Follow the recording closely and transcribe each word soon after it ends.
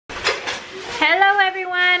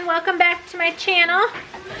everyone, welcome back to my channel.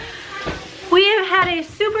 We have had a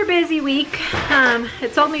super busy week.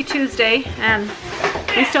 It's only Tuesday and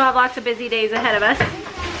we still have lots of busy days ahead of us.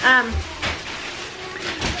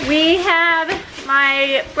 We have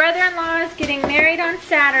my brother-in-law is getting married on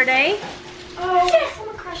Saturday. Oh, yes, I'm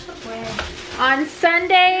gonna crush the bread. On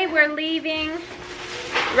Sunday, we're leaving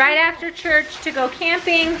right after church to go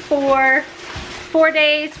camping for 4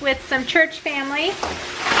 days with some church family.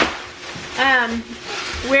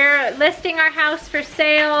 We're listing our house for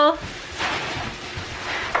sale,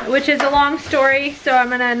 which is a long story, so I'm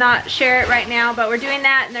gonna not share it right now, but we're doing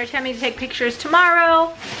that and they're telling me to take pictures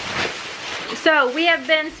tomorrow. So we have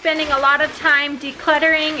been spending a lot of time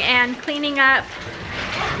decluttering and cleaning up,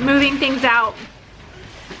 moving things out.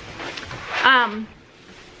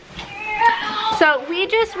 So we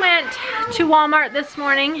just went to Walmart this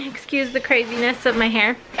morning. Excuse the craziness of my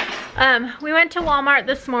hair. We went to Walmart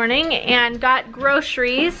this morning and got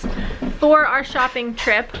groceries for our shopping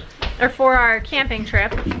trip, or for our camping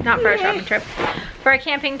trip, not for our shopping trip, for our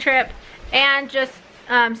camping trip, and just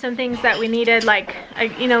some things that we needed, like,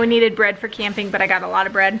 we needed bread for camping, but I got a lot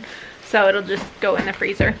of bread, so it'll just go in the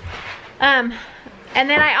freezer. And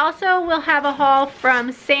then I also will have a haul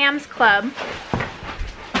from Sam's Club.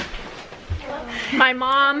 My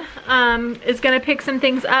mom is gonna pick some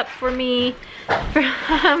things up for me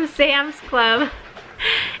from Sam's Club,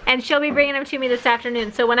 and she'll be bringing them to me this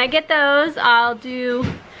afternoon. So when I get those, I'll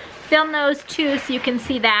film those too, so you can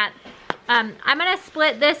see that. I'm gonna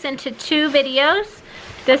split this into 2 videos.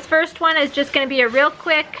 This first one is just gonna be a real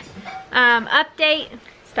quick update.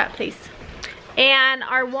 Stop, please. And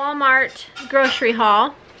our Walmart grocery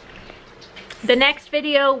haul. The next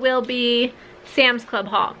video will be Sam's Club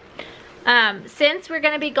haul. Since we're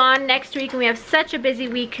gonna be gone next week and we have such a busy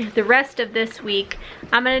week the rest of this week,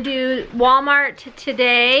 I'm gonna do Walmart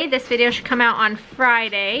today. This video should come out on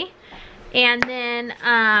Friday. And then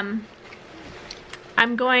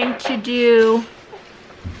I'm going to do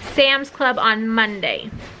Sam's Club on Monday.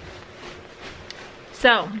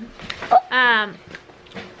 So,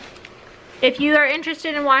 if you are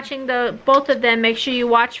interested in watching both of them, make sure you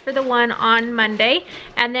watch for the one on Monday.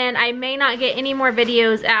 And then I may not get any more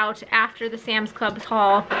videos out after the Sam's Club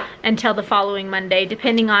haul until the following Monday,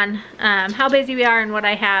 depending on how busy we are and what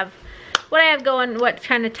I have going, what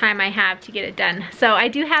kind of time I have to get it done. So I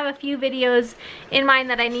do have a few videos in mind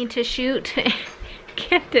that I need to shoot.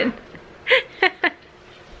 Kendon.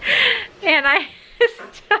 And I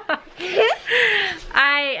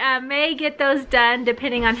may get those done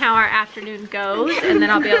depending on how our afternoon goes, and then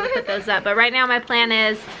I'll be able to put those up. But right now my plan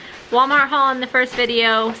is Walmart haul in the first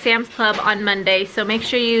video, Sam's Club on Monday, so make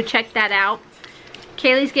sure you check that out.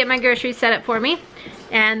 Kaylee's getting my groceries set up for me,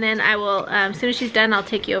 and then I will, as soon as she's done, I'll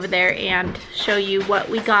take you over there and show you what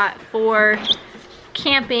we got for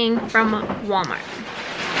camping from Walmart.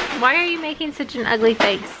 Why are you making such an ugly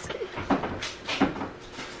face?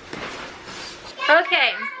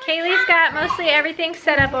 Okay, Kaylee's got mostly everything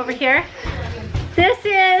set up over here. This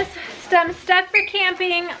is some stuff for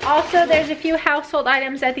camping. Also, there's a few household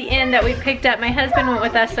items at the end that we picked up. My husband went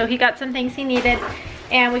with us, so he got some things he needed,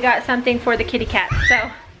 and we got something for the kitty cat.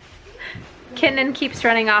 So, Kendon keeps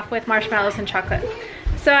running off with marshmallows and chocolate.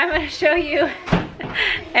 So I'm gonna show you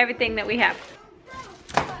everything that we have.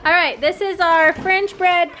 All right, this is our French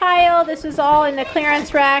bread pile. This is all in the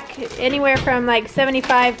clearance rack, anywhere from like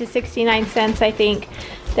 75 to 69 cents, I think.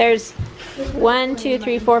 There's 1, 2,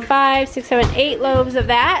 3, 4, 5, 6, 7, 8 loaves of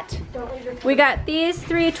that. We got these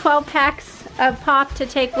 3 12 packs of pop to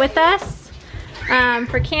take with us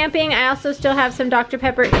for camping. I also still have some Dr.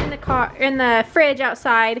 Pepper in the fridge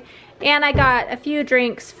outside, and I got a few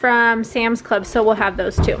drinks from Sam's Club, so we'll have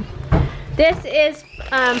those too. This is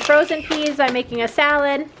frozen peas. I'm making a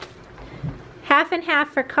salad. Half and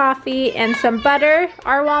half for coffee and some butter.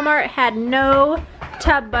 Our Walmart had no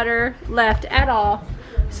tub butter left at all,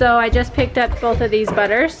 so I just picked up both of these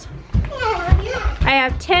butters. I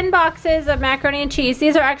have 10 boxes of macaroni and cheese.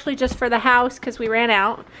 These are actually just for the house because we ran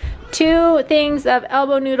out. 2 things of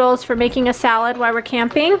elbow noodles for making a salad while we're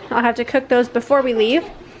camping. I'll have to cook those before we leave.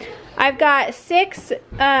 I've got 6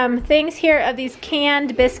 things here of these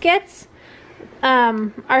canned biscuits.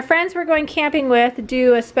 Our friends we're going camping with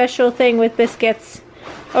do a special thing with biscuits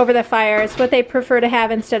over the fire. It's what they prefer to have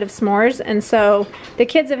instead of s'mores, and so the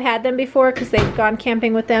kids have had them before because they've gone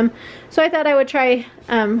camping with them. So I thought I would try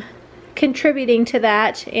contributing to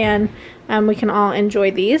that, and we can all enjoy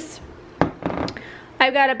these.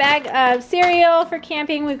 I've got a bag of cereal for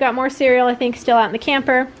camping. We've got more cereal, I think, still out in the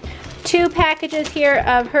camper. 2 packages here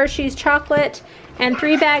of Hershey's chocolate, and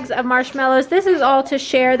 3 bags of marshmallows. This is all to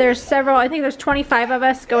share. There's several, I think there's 25 of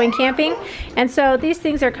us going camping, and so these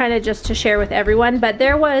things are kind of just to share with everyone. But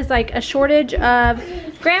there was like a shortage of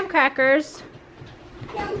graham crackers.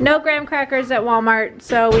 No graham crackers at Walmart,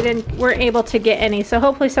 so we weren't able to get any, so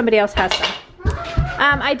hopefully somebody else has some.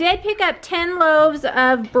 I did pick up 10 loaves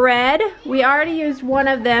of bread. We already used one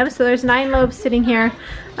of them, so there's 9 loaves sitting here,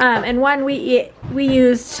 and one we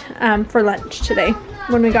used for lunch today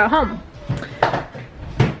when we got home.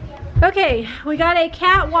 Okay, we got a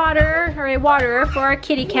cat water, or a waterer for our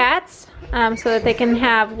kitty cats, so that they can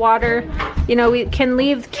have water. You know, we can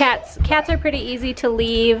leave cats are pretty easy to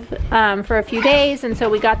leave for a few days, and so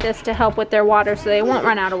we got this to help with their water so they won't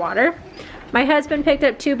run out of water. My husband picked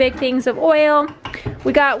up 2 big things of oil.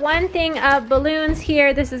 We got 1 thing of balloons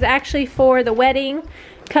here. This is actually for the wedding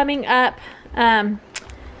coming up,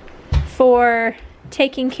 for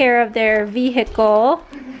taking care of their vehicle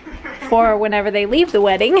for whenever they leave the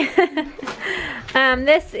wedding.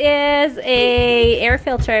 This is a air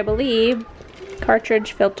filter, I believe.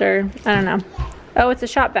 Cartridge filter, I don't know. Oh, it's a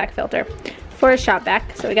shop vac filter for a shop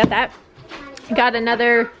vac, so we got that. Got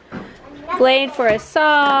another blade for a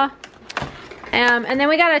saw. And then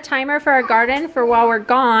we got a timer for our garden for while we're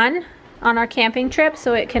gone on our camping trip,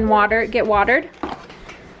 so it can get watered.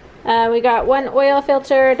 We got 1 oil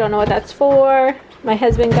filter, don't know what that's for. My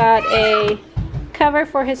husband got a cover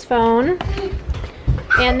for his phone.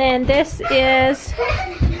 And then this is,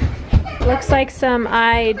 looks like some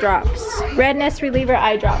eye drops. Redness reliever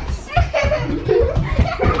eye drops.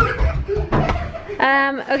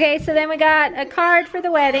 Okay, so then we got a card for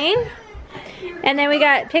the wedding. And then we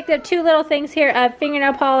picked up 2 little things here of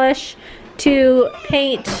fingernail polish to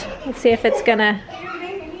paint. Let's see if it's gonna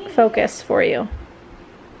focus for you.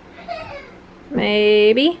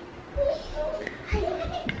 Maybe.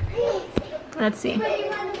 Let's see.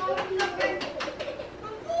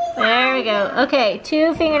 There we go. Okay,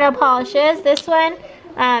 2 fingernail polishes. This one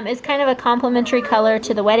is kind of a complementary color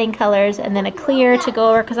to the wedding colors, and then a clear to go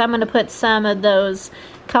over, because I'm going to put some of those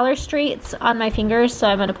color streaks on my fingers, so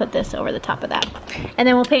I'm going to put this over the top of that. And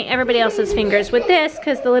then we'll paint everybody else's fingers with this,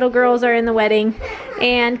 because the little girls are in the wedding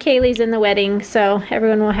and Kaylee's in the wedding, so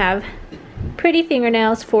everyone will have pretty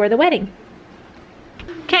fingernails for the wedding.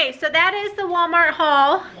 Okay, so that is the Walmart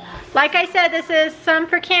haul. Like I said, this is some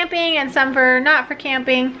for camping and some for not for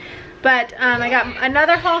camping. But I got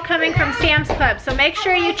another haul coming from Sam's Club. So make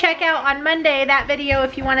sure you check out on Monday that video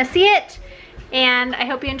if you want to see it. And I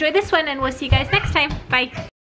hope you enjoyed this one, and we'll see you guys next time. Bye.